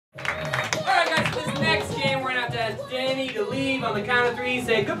Danny to leave on the count of 3.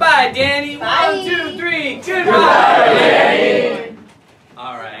 Say goodbye, Danny. Bye. 1, 2, 3. Goodbye, Danny.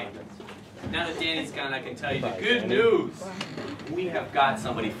 All right. Now that Danny's gone, I can tell you the good news. We have got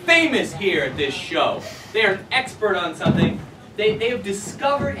somebody famous here at this show. They are an expert on something. They have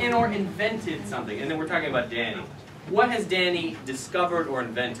discovered and or invented something. And then we're talking about Danny. What has Danny discovered or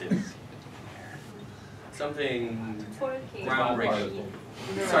invented? Something groundbreaking.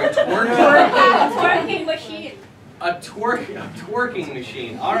 Sorry, twerking? Twerking machine. A twerking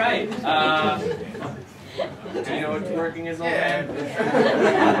machine. All right. Do you know what twerking is, old man?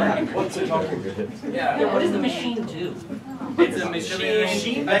 What's it talking? Yeah, what does the machine do? It's a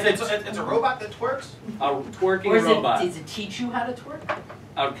machine. It's a robot that twerks? A twerking Or robot. does it teach you how to twerk?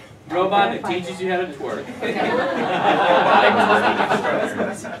 A robot that teaches you how to twerk.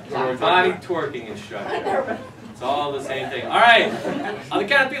 Robotic twerking instructor. It's all the same thing. All right. On the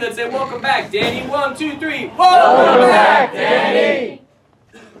count of 3, let's say welcome back, Danny. 1, 2, 3. Welcome back, Danny.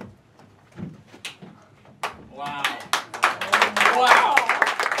 Wow. Wow.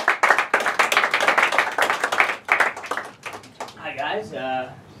 Hi guys.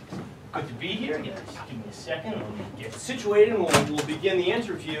 Good to be here. Yeah, just give me a second. Let me get situated and we'll begin the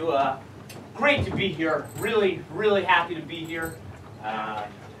interview. Great to be here. Really, really happy to be here.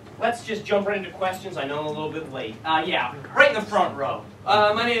 Let's just jump right into questions. I know I'm a little bit late. Yeah, right in the front row.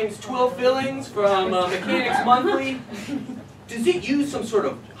 My name's Twill Fillings from Mechanics Monthly. Does it use some sort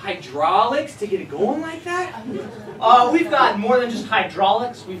of hydraulics to get it going like that? We've got more than just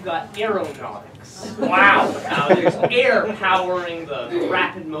hydraulics. We've got aeronautics. Wow. There's air powering the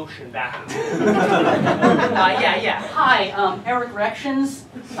rapid motion back and forth. Yeah. Hi, Eric Rections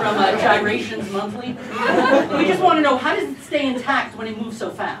from Gyrations Monthly. We just want to know, how does it stay intact when it moves so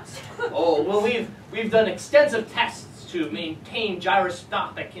fast? Oh, well, we've done extensive tests to maintain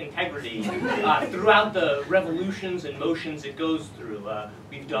gyroscopic integrity throughout the revolutions and motions it goes through.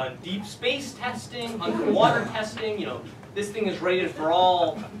 We've done deep space testing, underwater testing. You know, this thing is rated for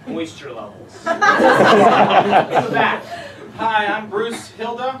all moisture levels. In the back. Hi, I'm Bruce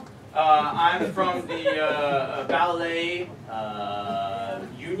Hilda. I'm from the Ballet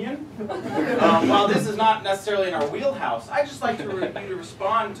Union. While this is not necessarily in our wheelhouse, I'd just like to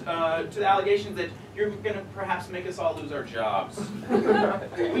respond to the allegations that you're going to perhaps make us all lose our jobs.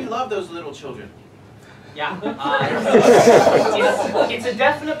 We love those little children. Yeah, it's a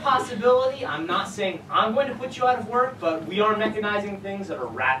definite possibility. I'm not saying I'm going to put you out of work, but we are mechanizing things at a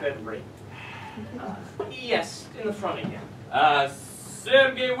rapid rate. Yes, in the front again.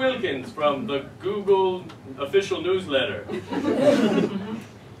 Sergey Wilkins from the Google official newsletter.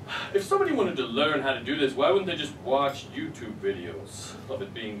 If somebody wanted to learn how to do this, why wouldn't they just watch YouTube videos of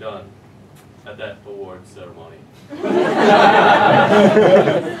it being done at that award ceremony?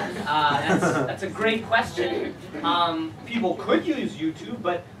 That's a great question. People could use YouTube,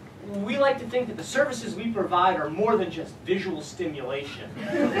 but we like to think that the services we provide are more than just visual stimulation.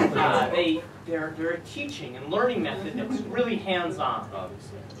 They're a teaching and learning method that's really hands-on.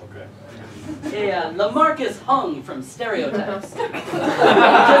 Obviously, okay. Yeah, Lamarcus Hung from Stereotypes. Does it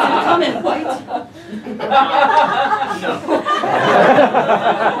come in white? No.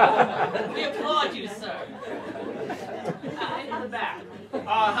 We applaud you, sir. In the back.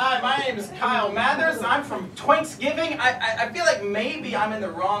 Hi, my name is Kyle Mathers. I'm from Twanksgiving. I feel like maybe I'm in the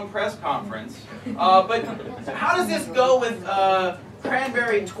wrong press conference. But how does this go with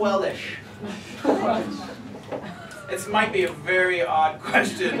cranberry twellish? This might be a very odd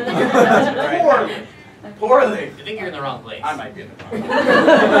question. Right? Poorly. I think you're in the wrong place. I might be in the wrong place.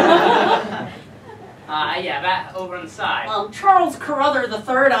 Yeah, that over on the side. Charles Carruthers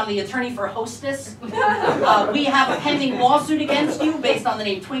III, I'm the attorney for Hostess. We have a pending lawsuit against you based on the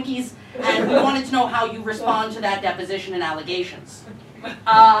name Twinkies, and we wanted to know how you respond to that deposition and allegations.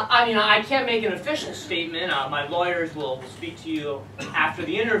 I mean, I can't make an official statement. My lawyers will speak to you after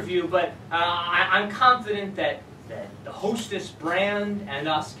the interview, but I'm confident that the Hostess brand and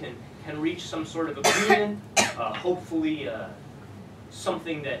us can reach some sort of agreement, hopefully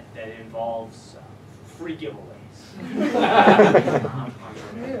something that involves free giveaways.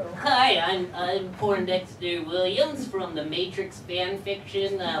 Hi, I'm Poindexter Williams from the Matrix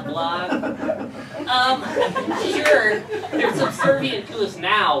fanfiction blog. Sure, they're subservient to us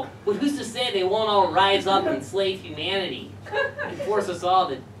now, but who's to say they won't all rise up and enslave humanity and force us all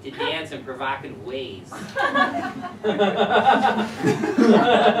to dance in provocative ways?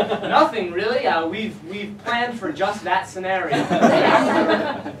 Nothing really. We've planned for just that scenario.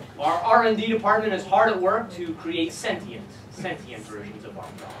 Our R&D department is hard at work to create sentient versions of our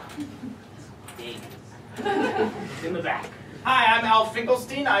dog. In the back. Hi, I'm Al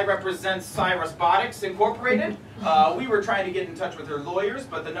Finkelstein. I represent Cyrus Botics Incorporated. We were trying to get in touch with her lawyers,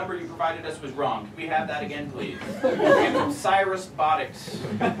 but the number you provided us was wrong. Can we have that again, please? We're from Cyrus Botics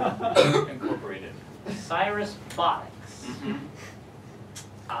Incorporated. Cyrus Botics.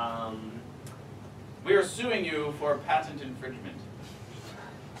 We are suing you for patent infringement.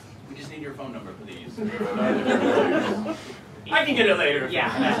 We just need your phone number, please. I can get it later. Yeah,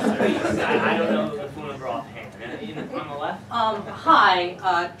 please. I don't know the phone number offhand. On the left?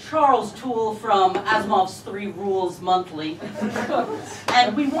 Hi, Charles Toole from Asimov's 3 Rules Monthly.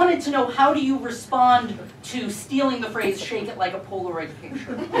 And we wanted to know, how do you respond to stealing the phrase, shake it like a Polaroid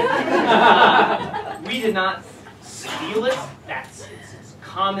picture? We did not steal it. It's a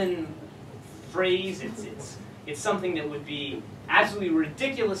common phrase. It's something that would be absolutely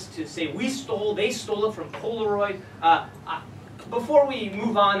ridiculous to say they stole it from Polaroid. Before we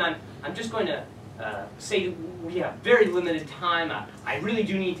move on, I'm just going to say we have very limited time. I really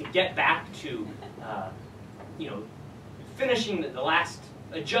do need to get back to, finishing the last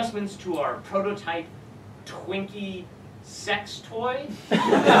adjustments to our prototype Twinkie sex toy.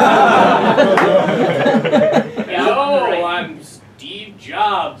 Hello, I'm Steve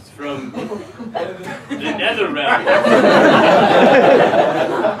Jobs from the Netherrealm.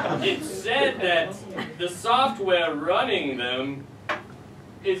 It's said that the software running them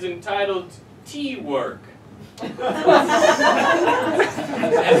is entitled T-Work. Is this the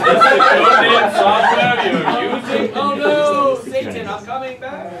codename software you're using? Oh no, Satan, I'm coming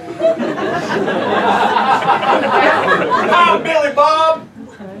back. I'm Billy Bob.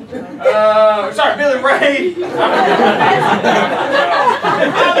 Sorry, Billy Ray.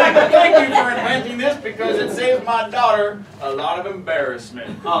 I'd like to thank you for inventing this because it saves my daughter a lot of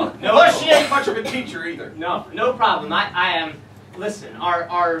embarrassment. Oh, no. Plus, she ain't much of a teacher either. No problem. I am, listen,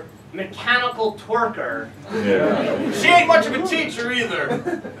 our mechanical twerker. Yeah. She ain't much of a teacher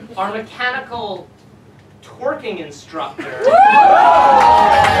either. Our mechanical twerking instructor.